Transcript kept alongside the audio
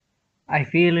I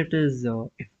feel it is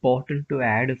important to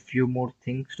add a few more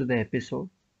things to the episode,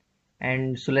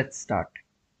 and so let's start.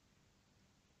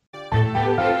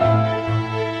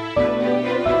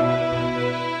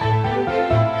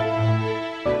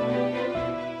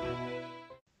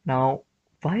 Now,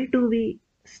 why do we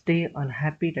stay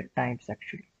unhappy at times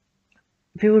actually?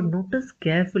 If you would notice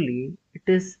carefully, it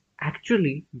is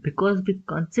actually because we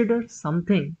consider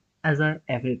something as our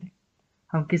everything.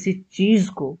 हम किसी चीज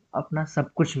को अपना सब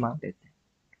कुछ मान लेते हैं.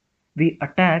 We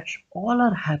attach all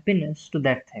our happiness to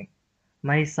that thing.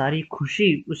 हमारी सारी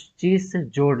खुशी उस चीज से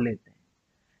जोड़ लेते हैं.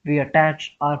 We attach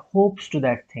our hopes to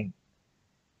that thing.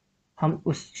 हम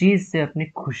उस चीज से अपनी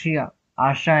खुशियाँ,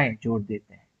 आशाएं जोड़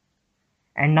देते हैं.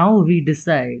 And now we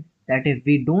decide that if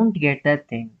we don't get that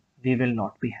thing, we will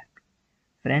not be happy.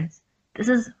 Friends, this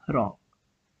is wrong.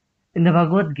 In the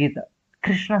Bhagavad Gita,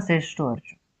 Krishna says to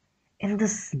Arjuna, in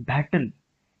this battle,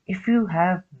 if you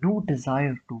have no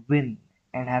desire to win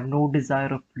and have no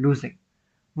desire of losing,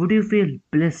 would you feel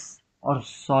bliss or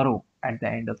sorrow at the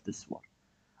end of this war?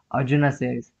 Arjuna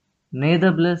says,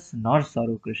 neither bliss nor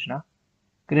sorrow, Krishna.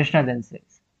 Krishna then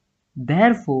says,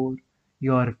 therefore,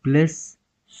 your bliss,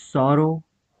 sorrow,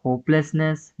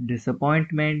 hopelessness,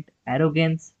 disappointment,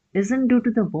 arrogance isn't due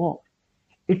to the war.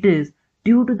 It is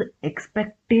due to the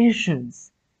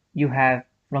expectations you have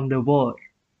from the war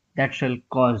that shall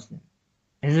cause them.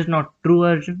 Is it not true,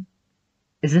 Arjun?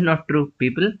 Is it not true,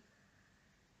 people?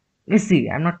 You see,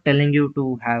 I'm not telling you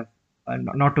to have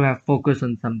not to have focus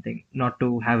on something, not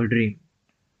to have a dream,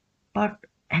 but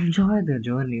enjoy the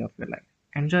journey of your life.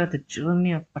 Enjoy the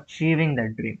journey of achieving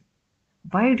that dream.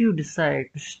 Why do you decide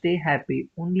to stay happy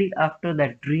only after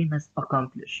that dream is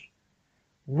accomplished?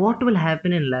 What will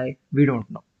happen in life, we don't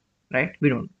know, right? We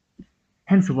don't.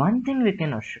 Hence, one thing we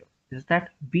can assure is that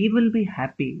we will be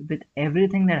happy with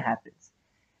everything that happens.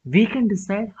 We can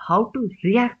decide how to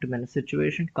react when a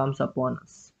situation comes upon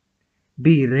us.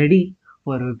 Be ready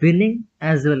for winning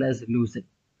as well as losing.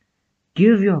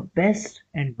 Give your best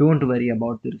and don't worry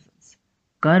about the results.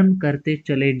 कर्म करते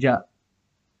चले जा,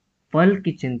 फल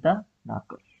की चिंता ना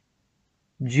कर.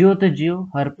 जियो तो जियो,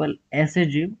 हर पल ऐसे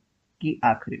जियो कि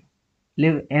आखिरी हो.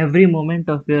 Live every moment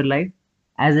of your life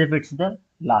as if it's the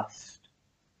last.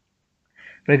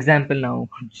 For example, now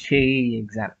JEE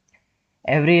exam.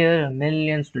 Every year, a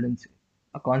million students,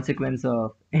 a consequence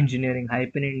of engineering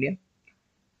hype in India.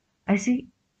 I see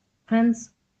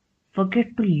friends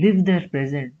forget to live their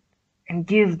present and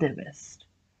give their best.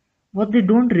 What they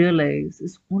don't realize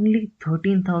is only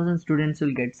 13,000 students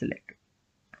will get selected.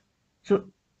 So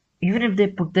even if they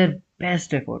put their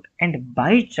best effort and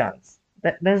by chance,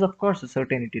 there's of course a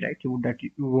certainty, right? That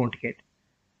you won't get.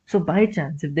 So by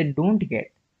chance, if they don't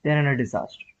get, they're in a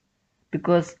disaster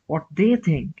because what they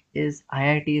think is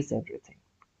IIT is everything.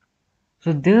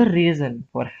 So their reason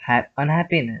for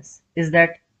unhappiness is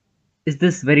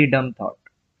this very dumb thought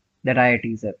that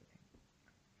IIT is everything.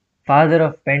 Father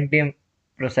of Pentium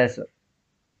processor,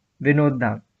 Vinod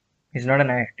Dham, is not an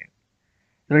IIT.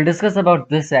 So we'll discuss about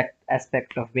this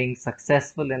aspect of being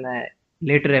successful in a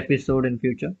later episode in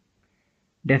future.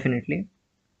 Definitely.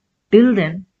 Till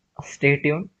then, stay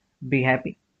tuned, be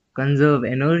happy, conserve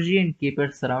energy, and keep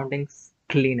your surroundings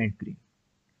clean and green.